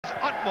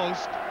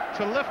utmost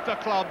to lift the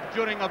club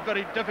during a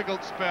very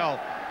difficult spell.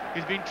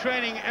 He's been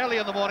training early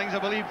in the mornings, I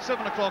believe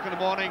 7 o'clock in the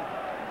morning,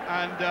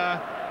 and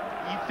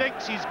he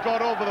thinks he's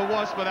got over the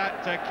worst with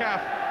that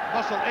calf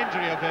muscle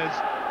injury of his,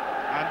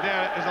 and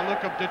there is a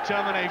look of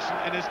determination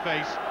in his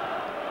face.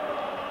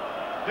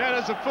 There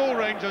is a full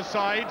Rangers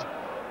side.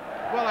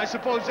 Well, I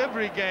suppose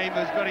every game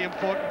is very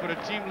important for a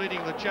team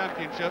leading the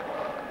championship,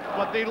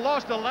 but they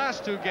lost the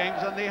last 2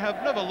 games, and they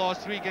have never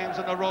lost 3 games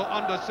in a row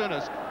under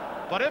Souness.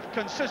 But if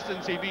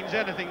consistency means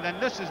anything, then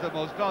this is the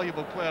most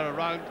valuable player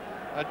around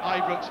at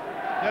Ibrox.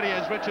 There he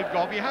is, Richard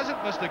Gobb. He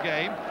hasn't missed a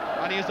game,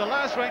 and he is the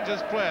last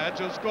Rangers player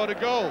to have scored a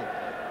goal,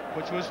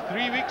 which was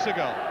 3 weeks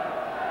ago.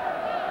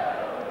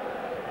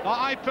 Now,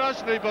 I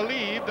personally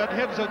believe that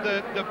Hibs are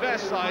the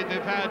best side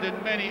they've had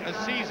in many a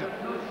season.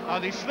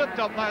 They slipped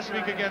up last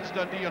week against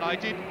Dundee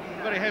United,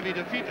 very heavy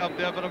defeat up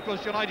there, but of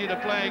course United are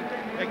playing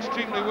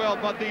extremely well,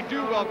 but they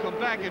do welcome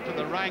back into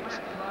the ranks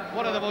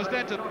one of the most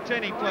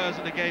entertaining players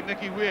in the game,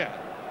 Mickey Weir,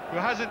 who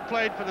hasn't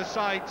played for the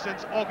side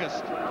since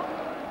August.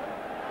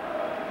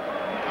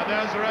 And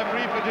there's the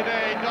referee for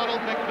today,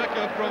 Donald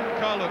McVicker from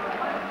Carluke.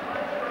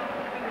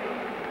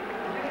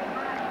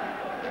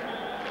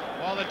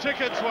 Well, the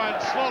tickets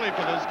went slowly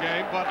for this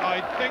game, but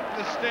I think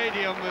the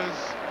stadium is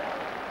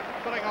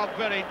filling up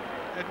very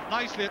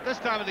nicely. At this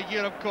time of the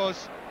year, of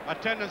course,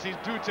 attendances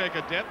do take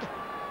a dip.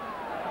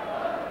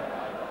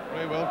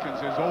 Ray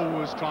Wilkins is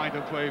always trying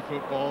to play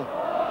football.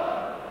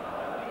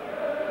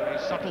 Very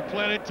subtle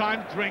play at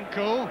time,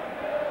 Drinko.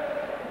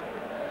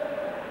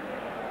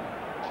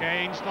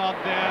 Change not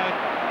there.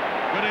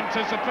 Good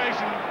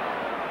anticipation.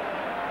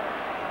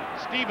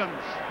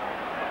 Stevens.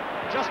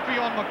 Just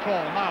beyond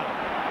McCall now.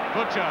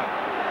 Butcher.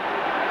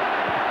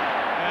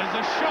 There's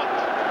a shot.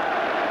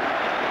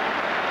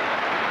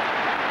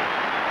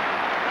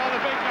 Well,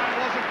 the big man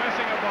wasn't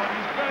messing about.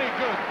 He's very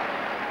good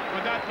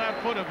with that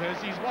left foot of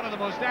his. He's one of the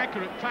most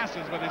accurate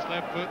passes with his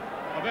left foot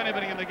of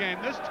anybody in the game.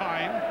 This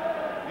time,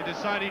 he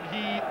decided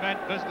he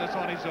meant business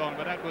on his own,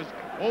 but that was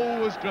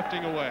always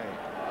drifting away.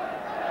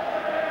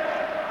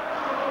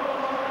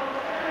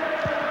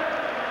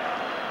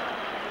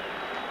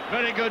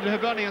 Very good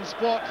Hibernian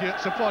support here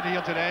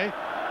today.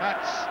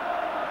 That's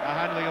a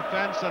handling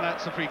offence, and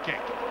that's a free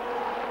kick.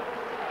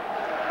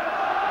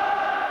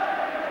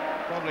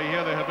 Probably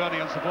hear the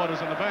Hibernian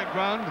supporters in the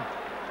background.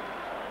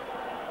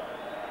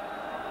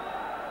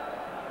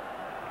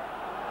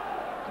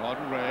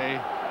 Gordon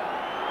Ray.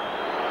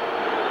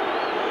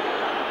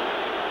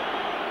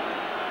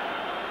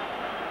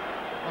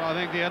 Well, I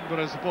think the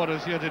Edinburgh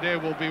supporters here today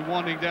will be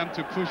wanting them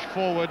to push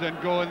forward and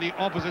go in the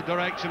opposite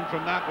direction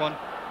from that one.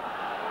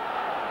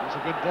 It's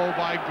a good ball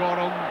by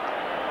Gorham.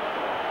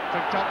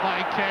 Picked up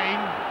by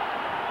Kane.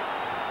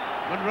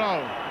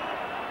 Monroe.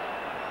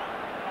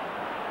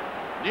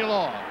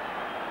 Neil.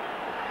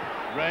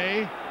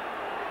 Ray.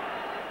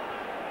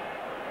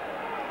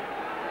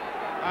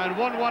 And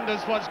one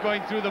wonders what's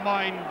going through the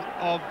mind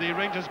of the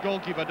Rangers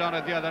goalkeeper down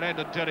at the other end,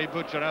 and Terry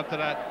Butcher, after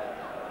that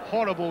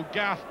horrible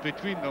gaffe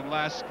between them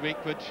last week,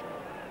 which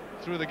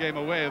threw the game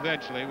away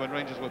eventually when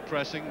Rangers were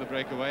pressing the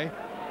breakaway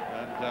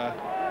and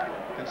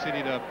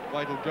conceded a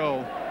vital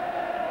goal.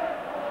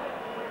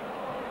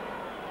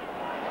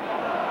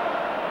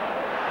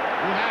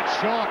 That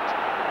shot,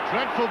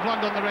 dreadful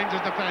blunder on the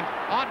Rangers defence.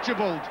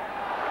 Archibald.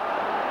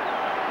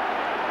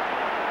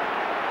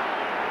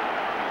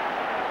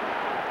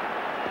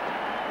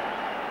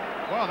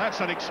 Well, that's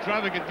an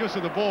extravagant use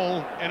of the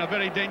ball in a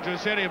very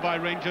dangerous area by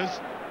Rangers.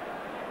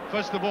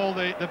 First of all,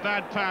 the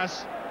bad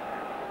pass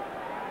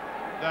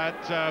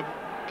that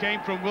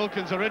came from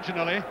Wilkins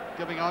originally,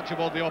 giving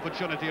Archibald the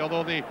opportunity,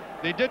 although they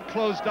did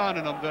close down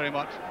on him very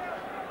much.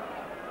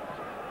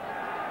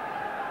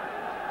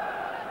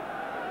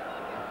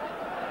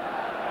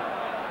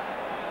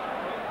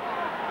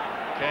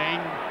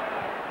 Kane,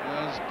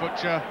 there's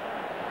Butcher,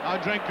 now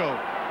Drinko,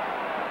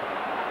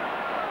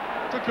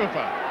 to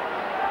Cooper,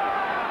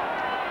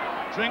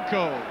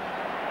 Drinko,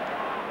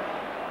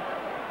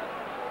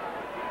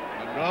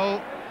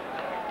 Monroe,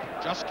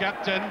 just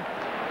kept in,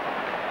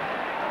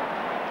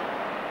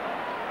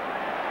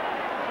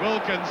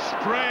 Wilkins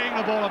spraying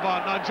the ball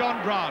about, now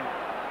John Brown,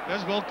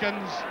 there's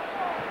Wilkins,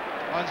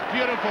 that's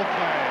beautiful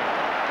play,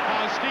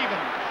 now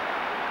Stevens.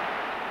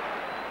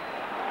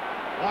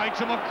 Wide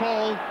to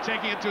McCall,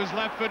 taking it to his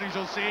left foot, as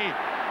you'll see.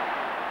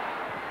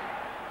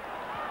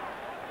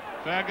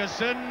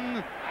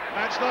 Ferguson,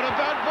 that's not a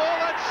bad ball,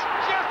 that's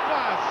jet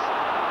pass.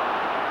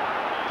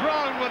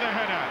 Brown with a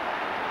header.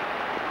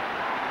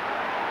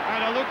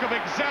 And a look of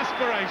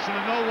exasperation,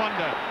 and no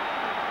wonder.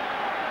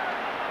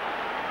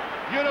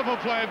 Beautiful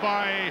play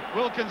by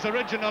Wilkins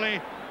originally,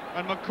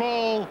 and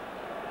McCall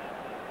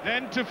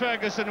then to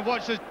Ferguson.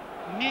 Watch this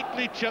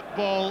neatly chipped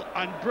ball,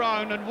 and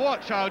Brown, and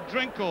watch how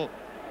Drinko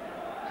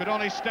could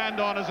only stand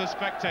on as a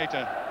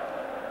spectator.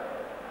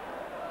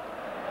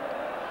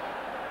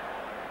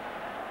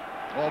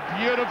 Oh,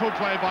 beautiful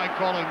play by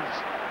Collins.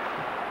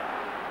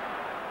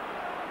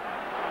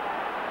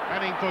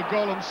 Heading for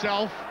goal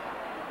himself.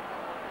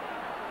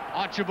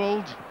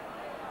 Archibald,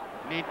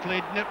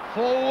 neatly nipped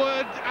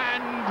forward,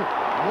 and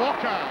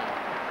Walker.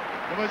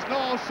 There was no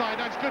offside.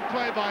 That's good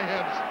play by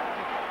Hibs.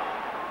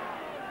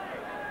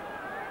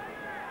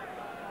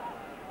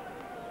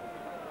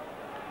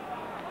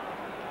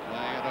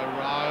 Playing it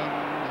around,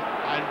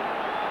 and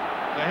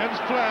the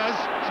Hibs players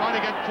trying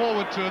to get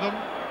forward to them.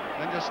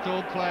 Then just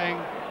still playing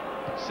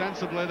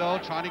sensibly though,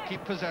 trying to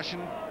keep possession.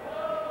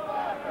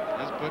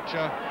 There's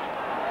Butcher.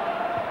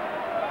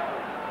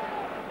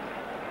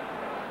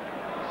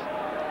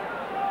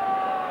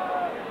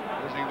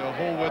 Using the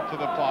whole width of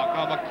the park.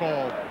 Now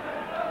McCall.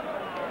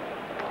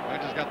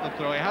 Rangers got the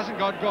throw. He hasn't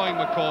got going,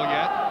 McCall,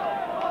 yet.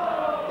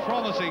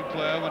 Promising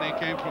player when he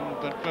came from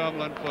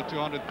Dunfermline for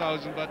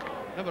 200,000, but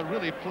never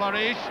really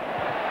flourished.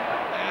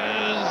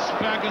 There's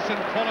Ferguson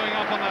following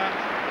up on that.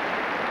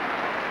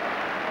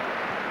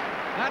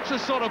 That's the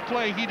sort of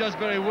play he does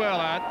very well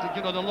at,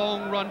 you know, the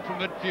long run from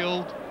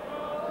midfield,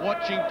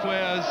 watching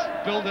players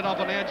build it up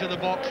on the edge of the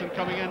box and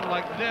coming in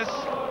like this.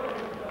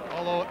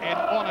 Although, in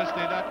honesty,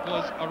 that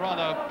was a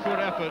rather poor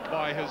effort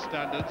by his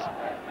standards.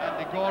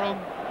 Andy Gorham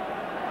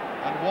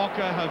and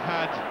Walker have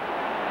had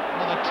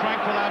another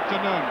tranquil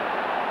afternoon.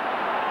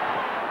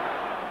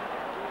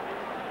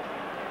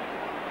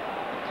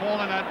 Call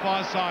on that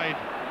far side.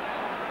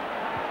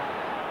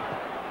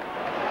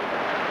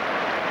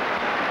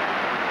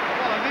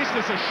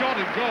 It's a shot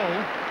and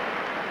goal.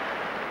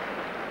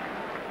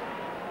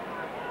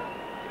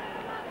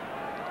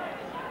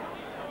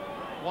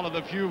 One of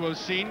the few we've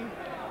seen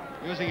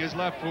using his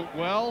left foot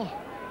well.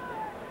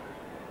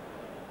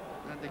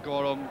 Andy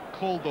Gorham,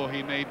 cold though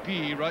he may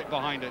be, right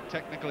behind it.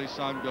 Technically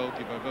sound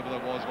goalkeeper, if ever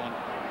there was one.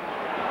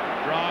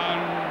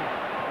 Brown,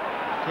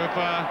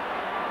 Cooper.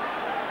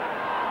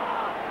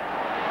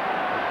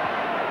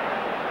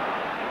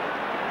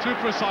 Too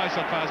precise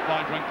a pass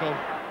by Drinkle.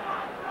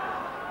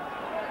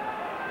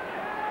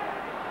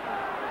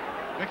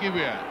 Mickey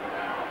Weir.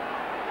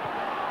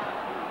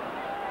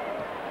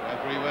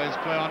 Referee Weir's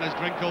play on as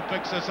Drinkle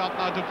picks us up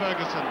now to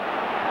Ferguson.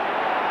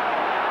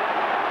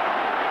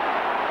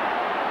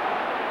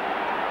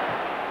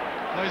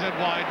 Plays it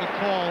wide,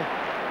 McCall.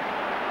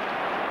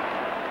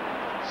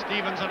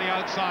 Stevens on the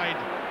outside.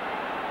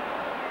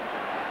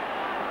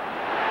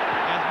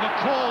 There's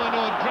McCall in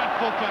a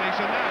dreadful finish,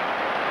 and that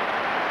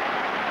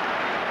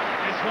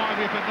is why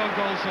we've had no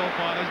goals so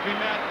far. There's been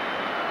that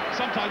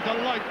sometimes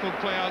delightful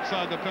play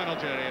outside the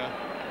penalty area,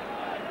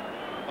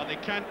 but they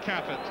can't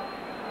cap it.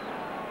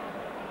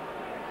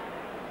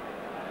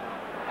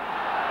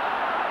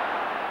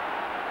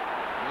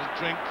 There's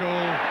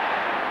Drinkle.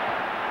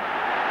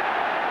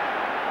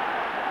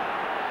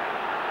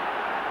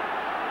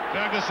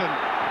 Ferguson.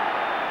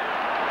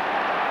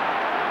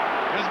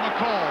 Here's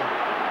McCall.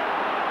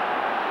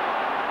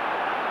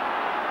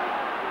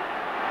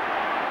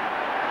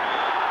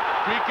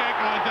 Free kick,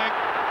 I think,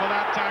 for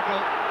that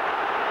tackle.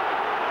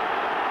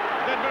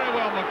 Did very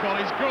well, McCall.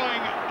 He's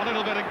growing a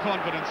little bit in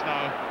confidence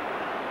now.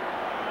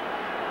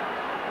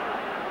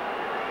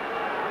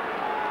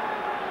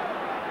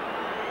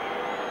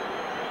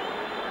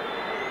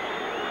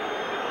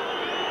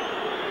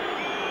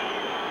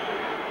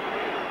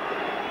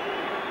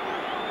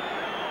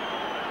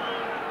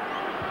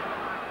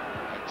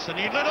 It's a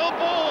neat little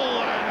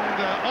ball,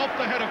 and off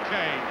the head of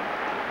Kane.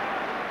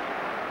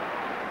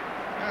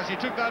 Yes, he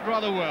took that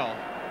rather well.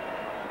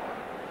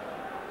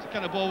 It's the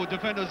kind of ball where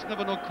defenders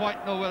never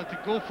quite know where to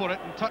go for it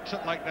and touch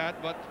it like that,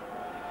 but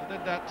they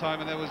did that time,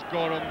 and there was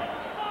Gorham.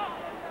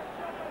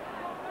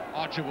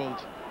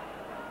 Archibald.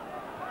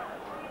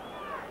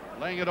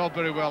 Laying it off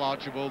very well,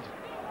 Archibald.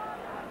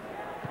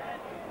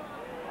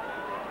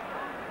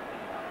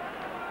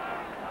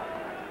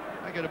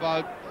 I get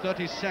about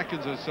 30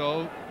 seconds or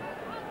so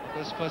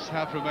this first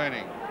half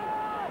remaining.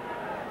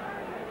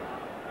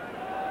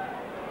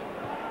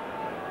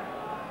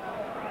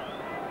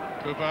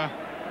 Cooper,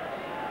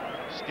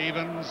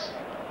 Stevens,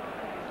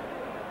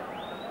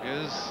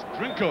 is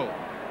Drinkle.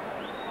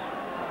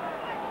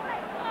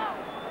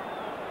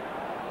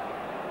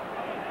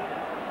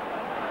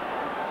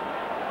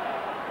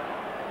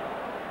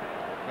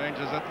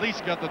 Rangers at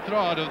least got the throw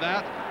out of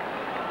that.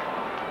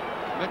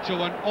 Mitchell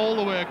went all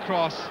the way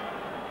across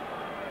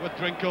with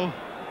Drinkle.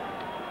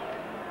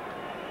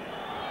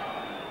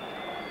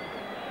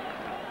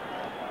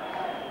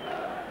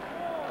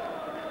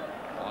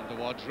 On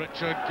towards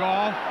Richard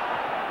Goff.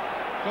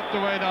 Put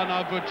away there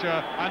now, Butcher.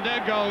 And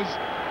there goes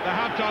the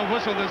half-time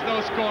whistle. There's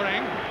no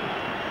scoring.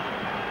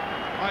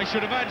 I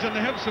should imagine the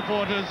Hibs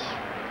supporters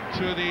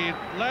to the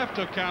left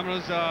of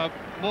cameras are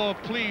more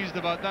pleased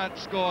about that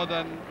score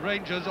than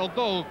Rangers,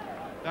 although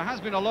there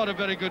has been a lot of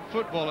very good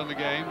football in the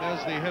game.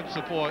 There's the Hibs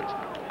support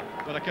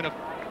with a kind of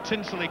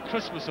tinselly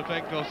Christmas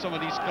effect of some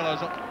of these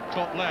colours up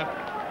top left.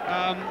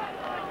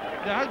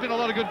 There has been a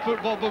lot of good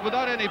football, but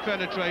without any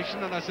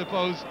penetration, and I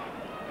suppose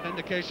an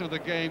indication of the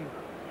game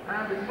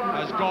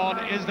has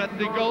gone is that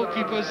the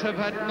goalkeepers have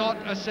had not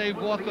a save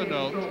worth a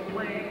note.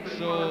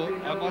 So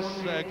I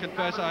must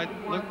confess I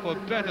look for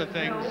better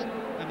things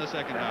in the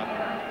second half.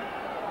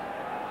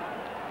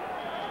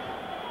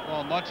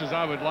 Well, much as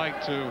I would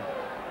like to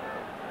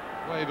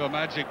wave a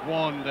magic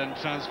wand and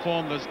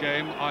transform this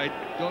game, I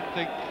don't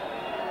think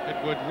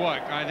it would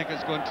work. I think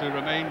it's going to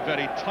remain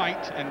very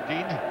tight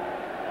indeed.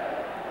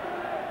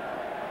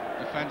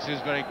 Defence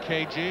is very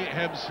cagey.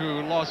 Hibs,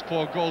 who lost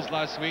 4 goals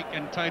last week,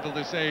 entitled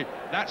to say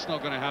that's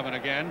not going to happen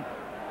again.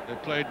 They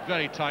played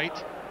very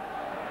tight.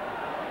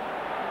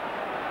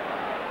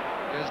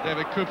 Here's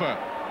David Cooper.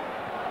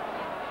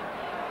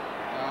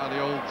 The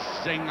old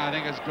zing, I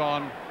think, is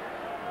gone.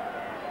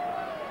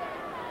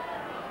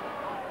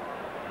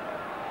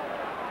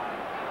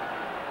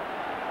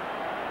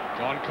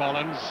 John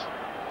Collins.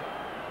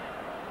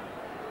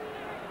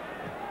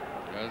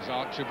 There's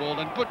Archibald,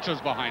 and Butcher's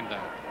behind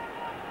that.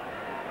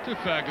 To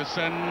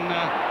Ferguson.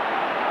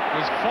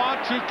 Was far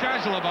too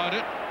casual about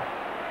it.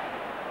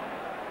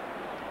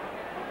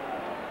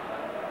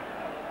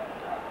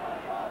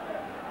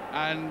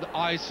 And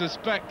I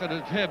suspect that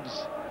if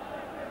Hibs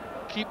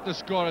keep the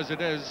score as it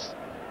is,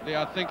 they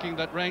are thinking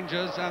that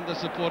Rangers and the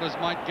supporters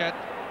might get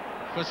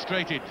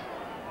frustrated.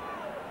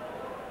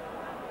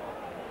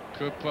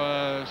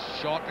 Cooper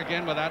shot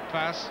again with that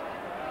pass.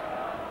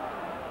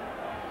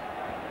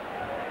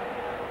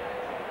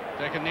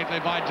 Taken neatly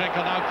by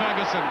Jekyll, now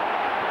Ferguson.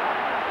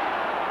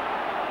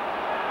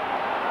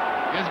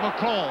 Here's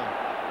McCall.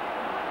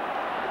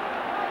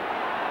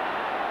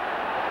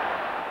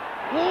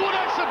 Oh,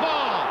 that's the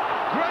ball!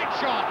 Great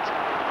shot!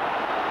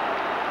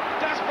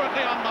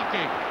 Desperately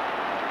unlucky.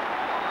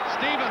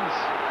 Stevens.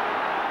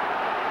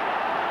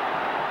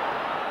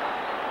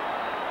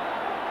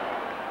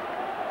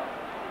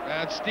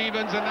 That's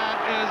Stevens, and that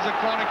is a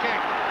corner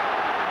kick.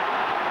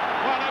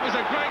 Well, that was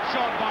a great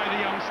shot by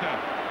the youngster.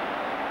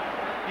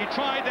 He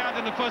tried that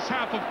in the first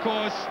half, of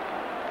course,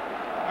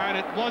 and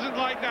it wasn't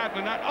like that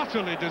when that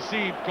utterly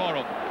deceived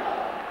Gorum.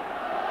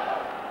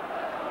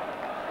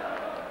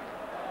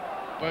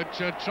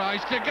 Butcher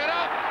tries to get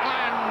up,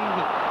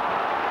 and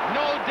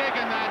no dig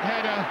in that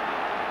header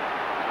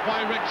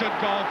by Richard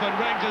Gough, and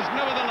Rangers,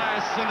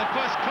 nevertheless, in the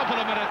first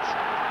couple of minutes,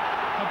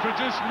 have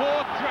produced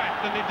more threat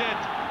than they did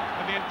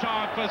in the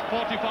entire first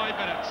 45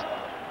 minutes.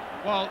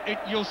 Well,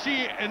 you'll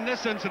see in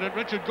this incident,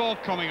 Richard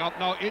Gough coming up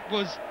now, it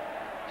was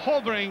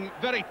hovering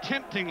very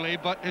temptingly,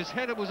 but his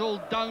header was all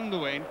down the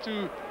way and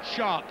too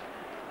sharp.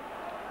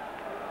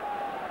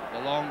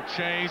 The long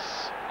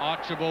chase,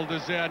 Archibald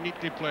is there,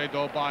 neatly played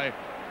though by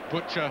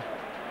Butcher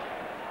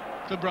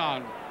to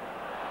Brown.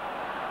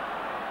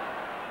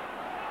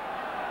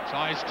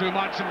 Tries too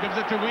much and gives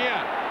it to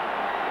Weir.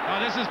 Now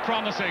this is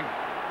promising.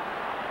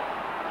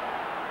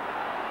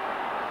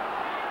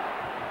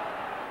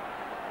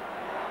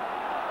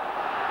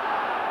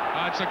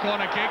 That's a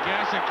corner kick,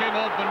 yes, it came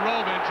off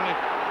Monroe eventually.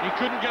 He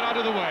couldn't get out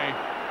of the way.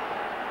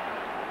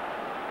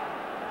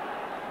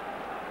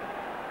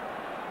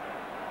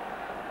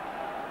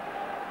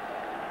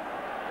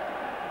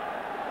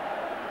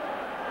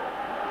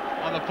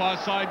 On the far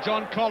side,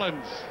 John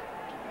Collins.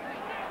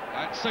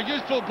 That's a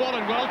useful ball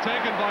and well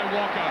taken by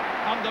Walker,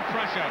 under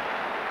pressure.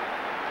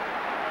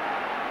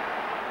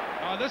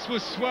 This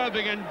was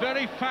swerving and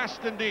very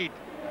fast indeed.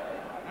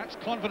 That's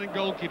confident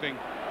goalkeeping.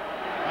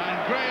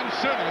 And Graham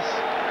Souness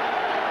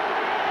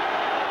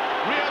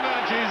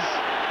re-emerges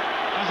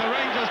as a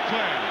Rangers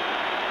player.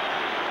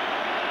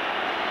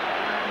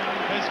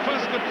 His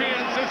first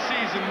appearance this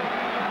season,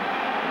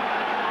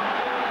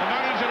 the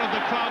manager of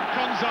the club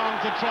comes on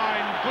to try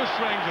and push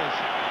Rangers.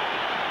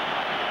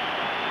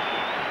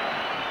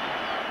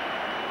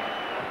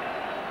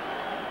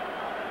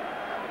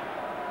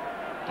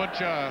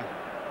 Butcher.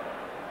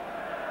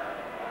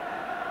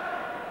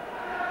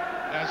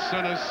 There's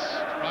Souness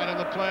right on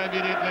the play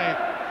immediately.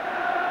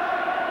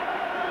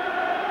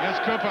 Here's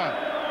Cooper.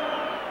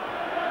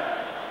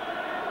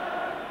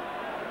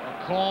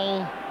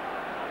 McCall.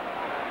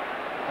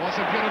 Oh, it's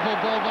a beautiful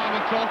ball by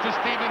McCall to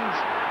Stevens.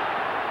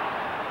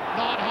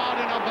 Not hard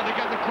enough, but to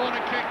get the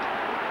corner kick.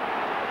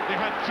 They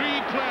had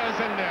 3 players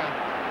in there.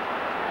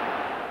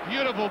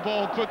 Beautiful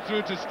ball put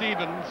through to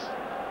Stevens.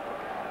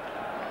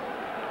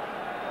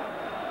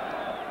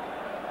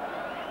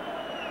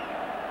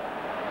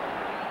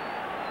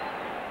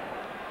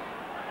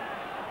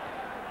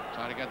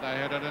 Trying to get that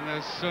header in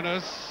there,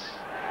 Souness.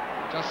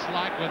 Just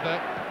slack with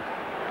it.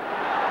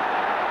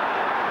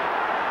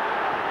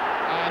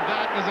 And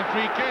that was a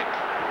free kick.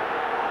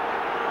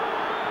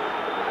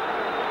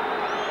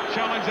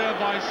 Challenge there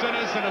by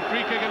Souness and a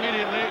free kick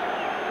immediately.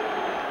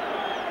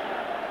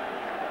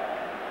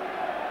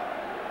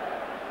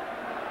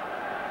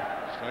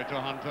 Straight to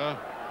Hunter.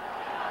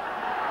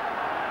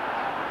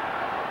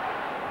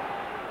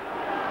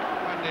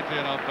 And they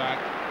clear out back.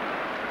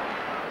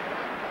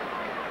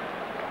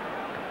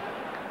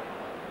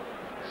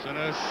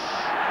 Souness.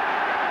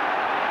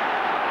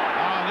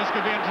 This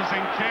could be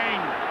interesting.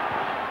 Kane.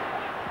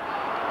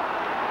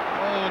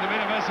 Oh, they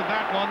made a mess of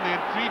that one. They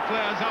had 3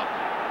 players up.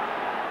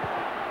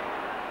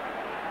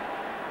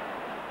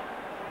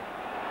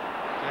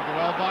 Taken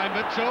well by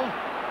Mitchell.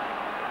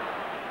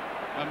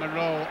 And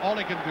Monroe, all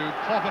he can do,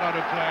 pop it out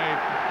of play.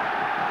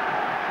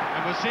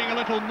 And we're seeing a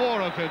little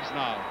more of Hibs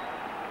now.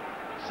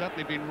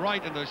 Certainly been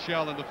right in the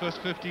shell in the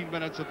first 15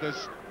 minutes of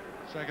this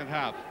second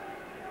half.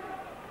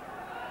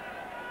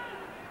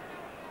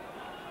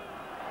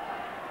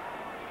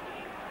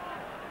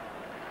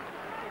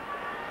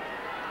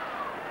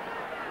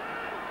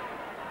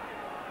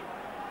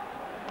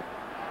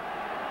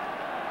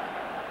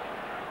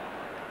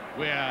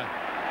 Weir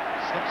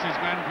slips his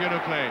men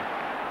beautifully.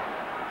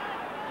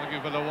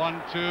 Looking for the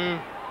 1-2.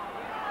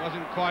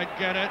 Doesn't quite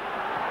get it.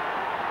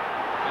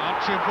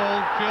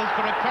 Archibald feels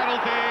for a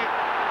penalty.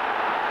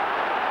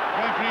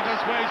 Referee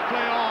just waves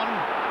play on.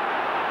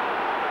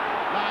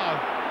 Now,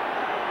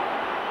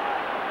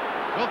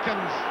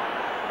 Wilkins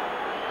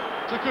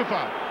to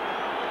Cooper.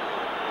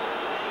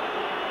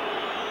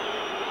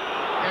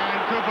 And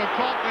Cooper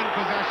caught in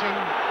possession,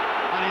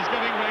 and he's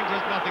giving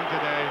Rangers nothing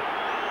today.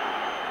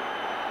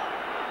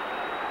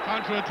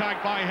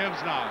 Counter-attack by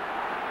Hibs now.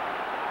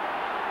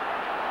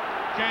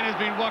 Kane has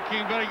been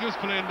working very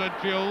usefully in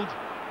midfield,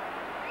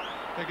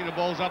 picking the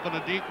balls up on the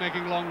deep,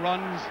 making long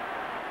runs.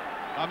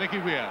 Now Mickey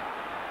Weir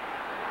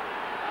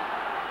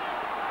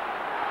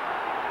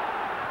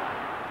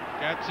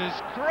gets his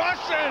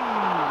crossing.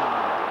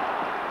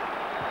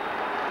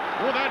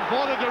 Oh, that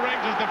bothered the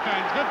Rangers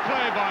defence. Good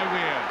play by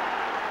Weir.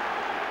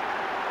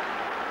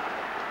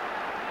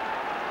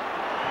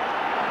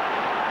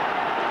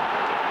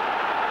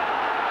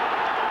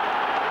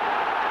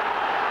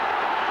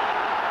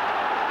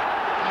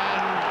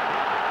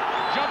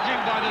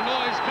 By the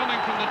noise coming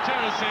from the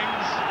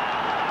terracings,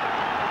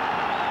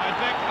 I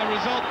think a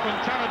result from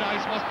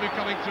Tannadice must be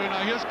coming through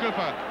now. Here's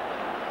Cooper.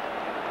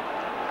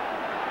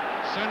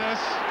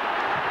 Sinas.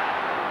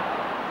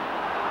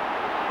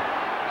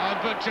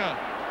 Butcher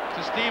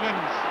to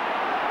Stevens.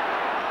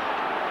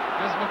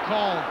 Here's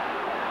McCall.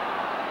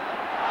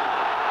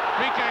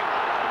 Free kick.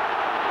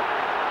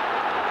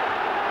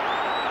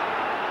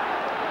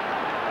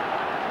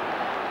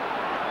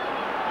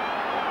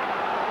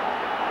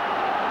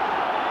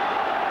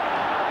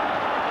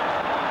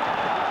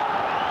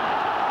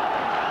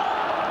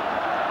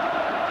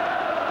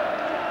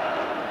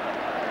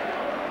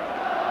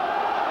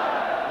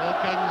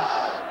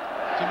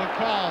 To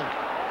McCall,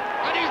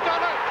 and he's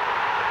done it!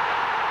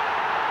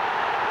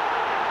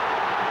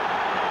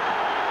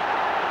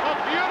 A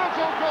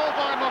beautiful goal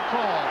by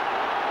McCall.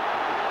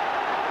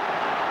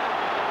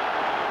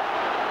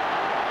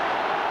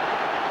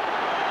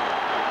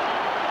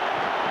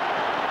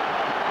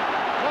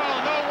 Well,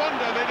 no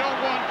wonder they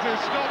don't want to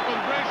stop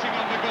embracing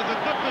him, because the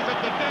difference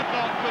at the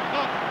deadlock could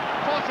not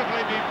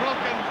possibly be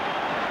broken.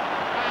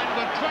 And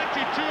with 22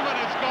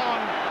 minutes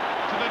gone,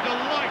 to the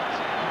delight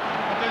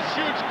of this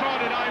huge crowd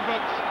at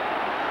Ibrox,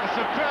 a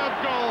superb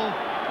goal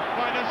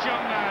by this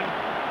young man.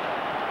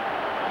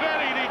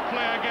 Very neat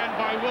play again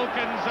by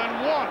Wilkins,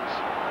 and what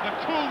the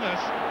coolness,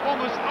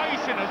 almost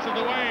iciness of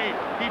the way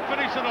he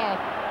finished it off.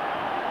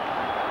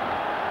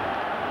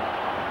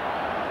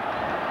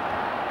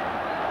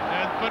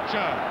 There's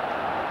Butcher.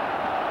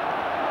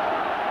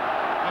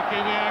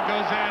 Mickey Weir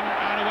goes in,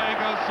 and away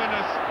goes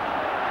Sinas.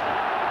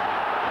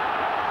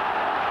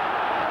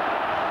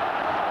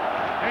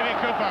 Davy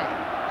Cooper.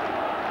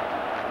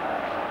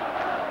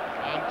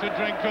 To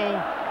Drinkle. Well,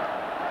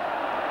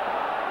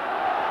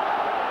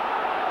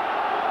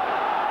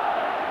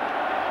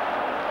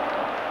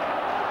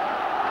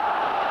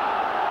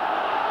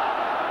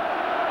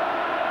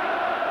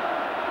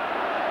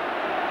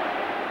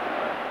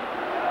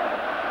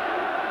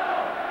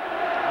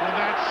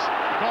 that's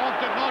Goff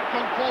did not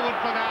come forward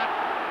for that.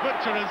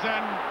 Butcher is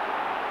in,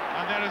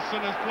 and there is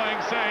Sinas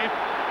playing safe.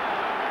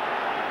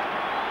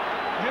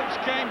 Hibs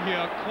came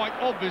here quite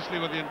obviously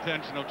with the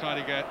intention of trying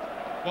to get,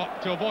 well,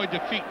 to avoid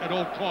defeat at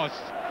all costs.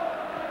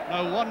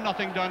 Now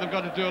 1-0 down, they've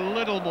got to do a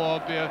little more,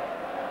 be a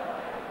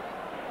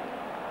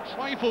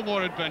trifle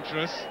more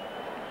adventurous.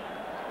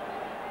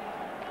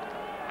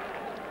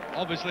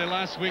 Obviously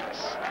last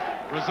week's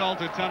result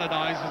at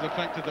Tannadice has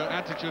affected their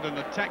attitude and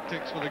the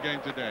tactics for the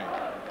game today.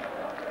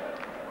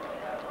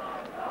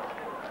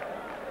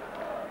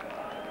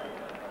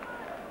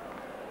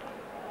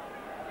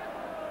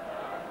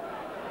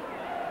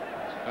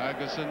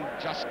 Ferguson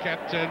just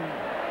kept in,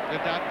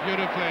 did that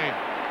beautifully.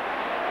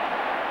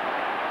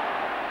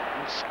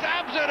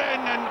 Stabs it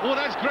in, and oh,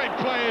 that's great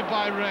play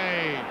by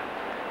Ray.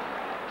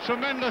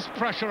 Tremendous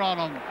pressure on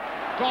him.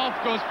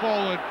 Goff goes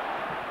forward.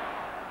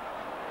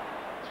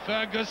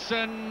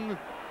 Ferguson,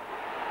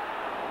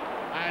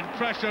 and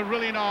pressure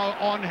really now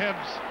on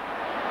Hibs.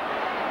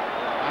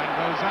 And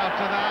goes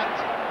after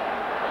that.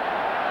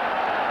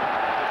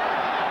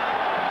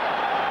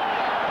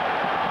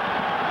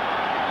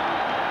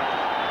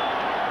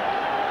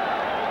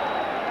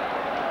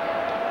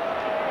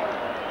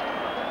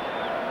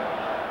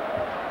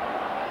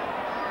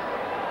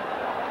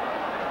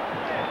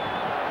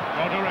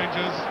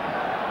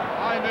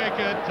 I make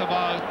it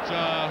about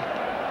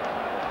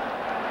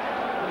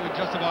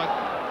just about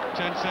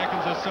 10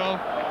 seconds or so.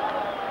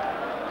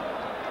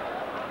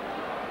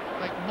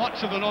 Like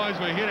much of the noise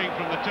we're hearing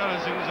from the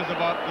terracings is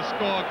about the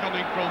score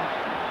coming from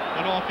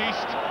the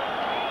northeast.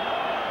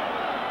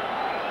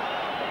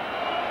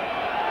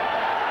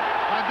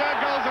 And there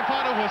goes the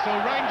final whistle.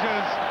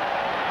 Rangers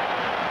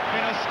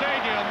in a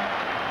stadium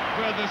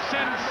where the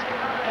sense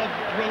of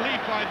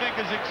relief, I think,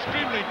 is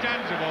extremely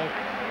tangible,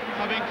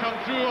 having come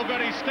through a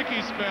very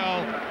sticky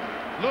spell,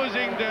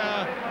 losing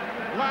their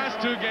last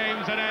two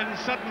games and then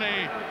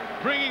suddenly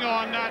bringing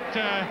on that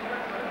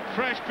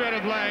fresh pair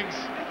of legs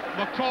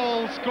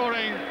McCall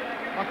scoring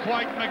a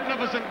quite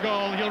magnificent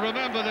goal. He'll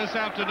remember this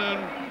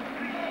afternoon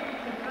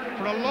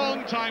for a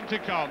long time to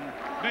come,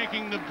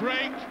 making the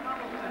break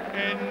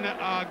in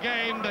a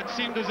game that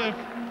seemed as if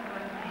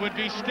would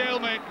be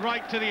stalemate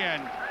right to the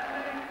end.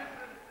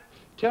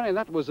 Terry,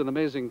 that was an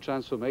amazing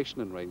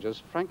transformation in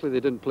Rangers. Frankly, they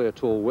didn't play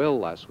at all well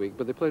last week,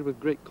 but they played with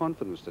great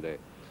confidence today.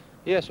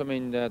 Yes, I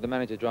mean, the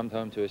manager drummed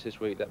home to us this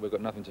week that we've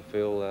got nothing to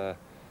feel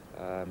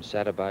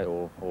sad about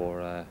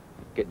or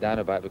get down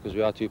about, because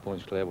we are 2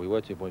 points clear. We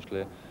were 2 points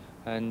clear.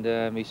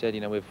 And he said,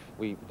 you know,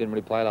 we didn't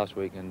really play last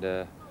week,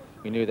 and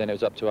we knew then it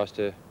was up to us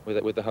to,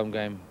 with the home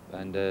game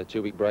and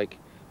 2-week break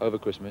over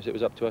Christmas, it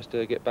was up to us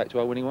to get back to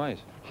our winning ways.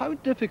 How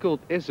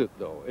difficult is it,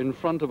 though, in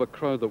front of a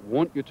crowd that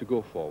want you to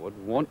go forward,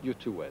 want you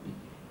to win,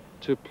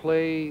 to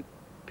play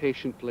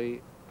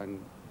patiently and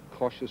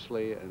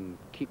cautiously and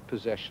keep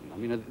possession? I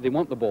mean, they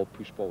want the ball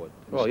pushed forward.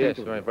 Well, yes,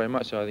 very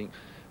much so. I think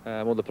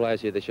all the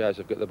players here, the shouts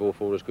have got the ball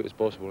forward as quick as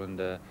possible,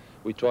 and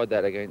we tried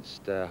that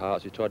against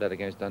Hearts, we tried that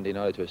against Dundee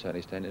United to a certain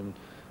extent,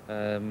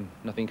 and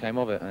nothing came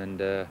of it. And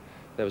there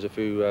was a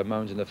few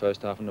moans in the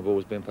first half, and the ball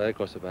was being played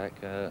across the back.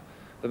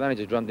 The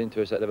manager drummed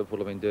into us that Liverpool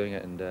have been doing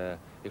it, and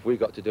if we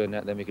got to doing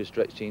that, then we could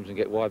stretch teams and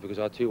get wide, because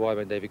our two wide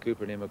men, David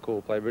Cooper and Ian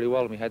McCall, played really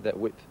well, and we had that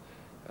width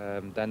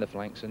down the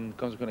flanks, and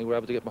consequently we're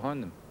able to get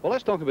behind them. Well,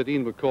 let's talk about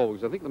Ian McCall,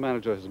 because I think the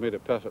manager has made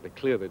it perfectly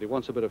clear that he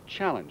wants a bit of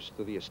challenge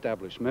to the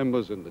established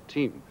members in the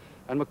team.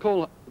 And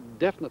McCall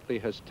definitely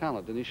has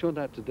talent, and he showed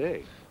that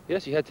today.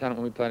 Yes, he had talent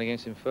when we played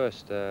against him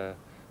first, and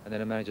then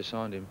the manager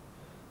signed him.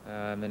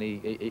 And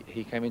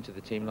he came into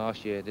the team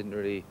last year, didn't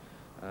really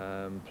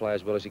play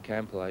as well as he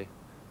can play,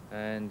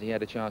 and he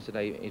had a chance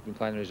today. He's been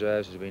playing in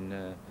reserves, has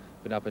been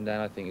up and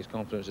down. I think his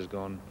confidence has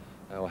gone,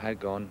 or had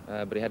gone,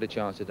 but he had a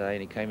chance today,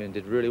 and he came in and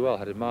did really well,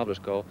 had a marvellous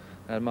goal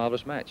and a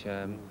marvellous match.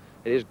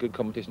 It is good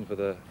competition for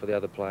the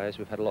other players.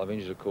 We've had a lot of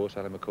injuries, of course.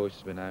 Alan McCoy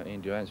has been out,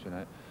 Ian Durant's been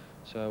out.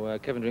 So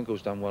Kevin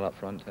Drinkle's done well up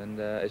front, and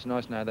it's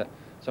nice now that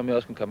somebody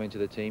else can come into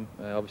the team,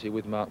 obviously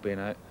with Mark being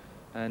out,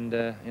 and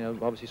you know,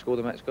 obviously score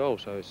the match goal.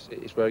 So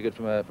it's very good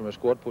from a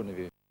squad point of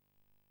view.